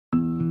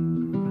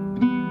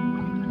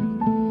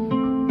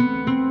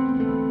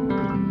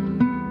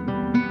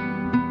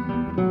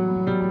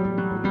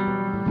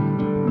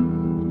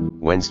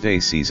Wednesday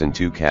Season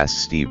 2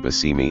 casts Steve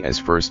Buscemi as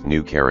first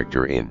new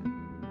character in.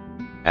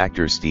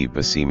 Actor Steve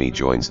Buscemi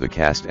joins the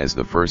cast as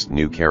the first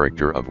new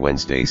character of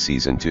Wednesday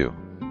Season 2.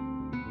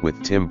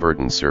 With Tim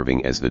Burton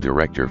serving as the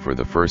director for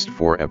the first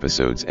 4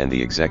 episodes and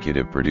the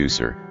executive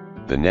producer,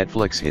 the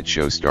Netflix hit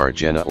show star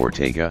Jenna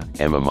Ortega,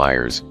 Emma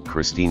Myers,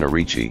 Christina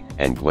Ricci,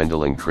 and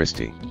Gwendolyn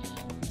Christie.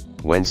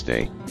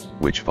 Wednesday,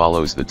 which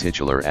follows the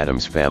titular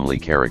Addams Family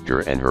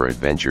character and her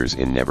adventures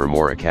in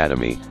Nevermore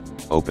Academy,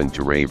 opened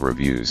to rave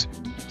reviews,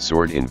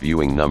 soared in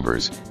viewing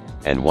numbers,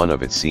 and one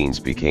of its scenes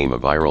became a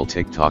viral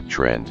TikTok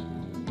trend.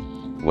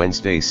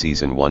 Wednesday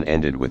Season 1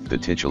 ended with the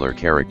titular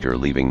character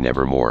leaving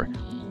Nevermore,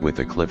 with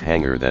a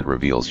cliffhanger that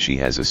reveals she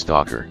has a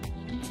stalker.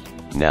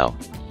 Now,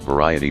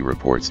 Variety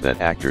reports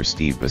that actor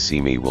Steve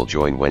Buscemi will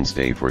join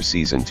Wednesday for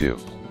Season 2.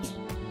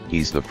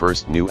 He's the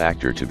first new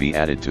actor to be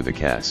added to the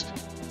cast.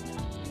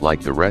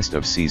 Like the rest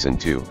of Season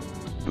 2,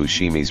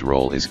 Buscemi's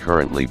role is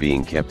currently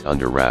being kept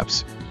under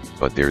wraps,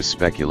 but there's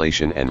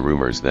speculation and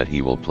rumors that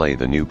he will play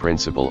the new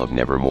principal of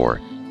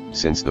Nevermore,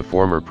 since the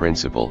former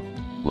principal,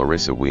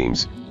 Larissa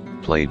Weems,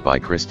 played by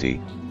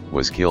Christie,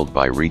 was killed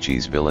by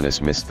Ricci's villainous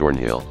Miss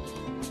Thornhill.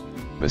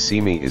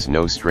 Buscemi is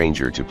no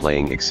stranger to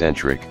playing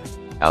eccentric,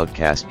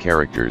 outcast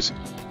characters,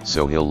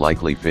 so he'll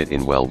likely fit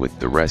in well with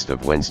the rest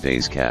of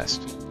Wednesday's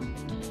cast.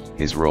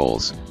 His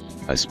roles,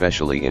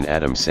 especially in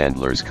Adam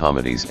Sandler's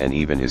comedies and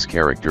even his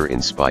character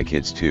in Spy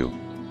Kids 2,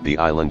 The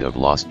Island of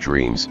Lost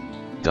Dreams,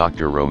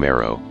 Dr.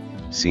 Romero,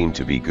 seem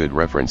to be good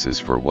references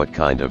for what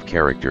kind of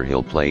character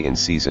he'll play in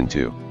Season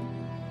 2.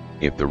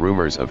 If the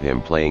rumors of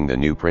him playing the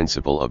new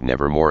principal of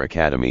Nevermore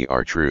Academy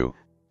are true,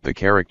 the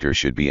character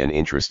should be an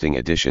interesting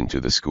addition to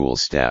the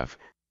school's staff,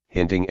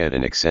 hinting at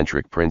an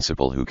eccentric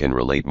principal who can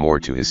relate more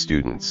to his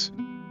students.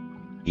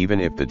 Even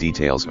if the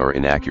details are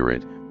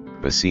inaccurate,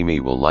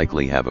 Buscemi will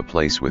likely have a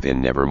place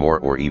within Nevermore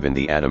or even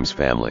the Addams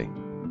Family.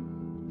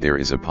 There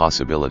is a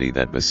possibility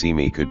that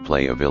Buscemi could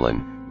play a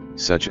villain,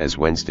 such as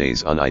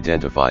Wednesday's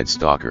unidentified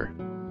stalker.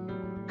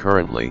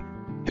 Currently,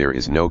 there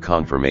is no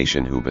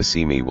confirmation who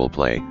Buscemi will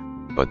play,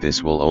 but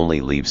this will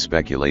only leave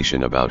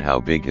speculation about how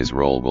big his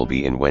role will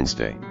be in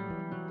Wednesday.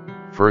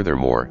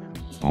 Furthermore,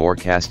 more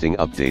casting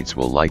updates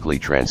will likely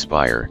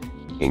transpire,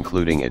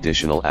 including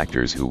additional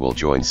actors who will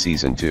join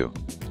Season 2.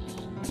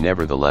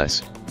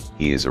 Nevertheless,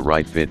 he is a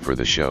right fit for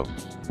the show,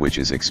 which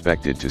is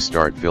expected to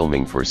start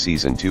filming for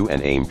Season 2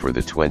 and aim for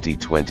the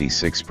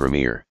 2026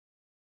 premiere.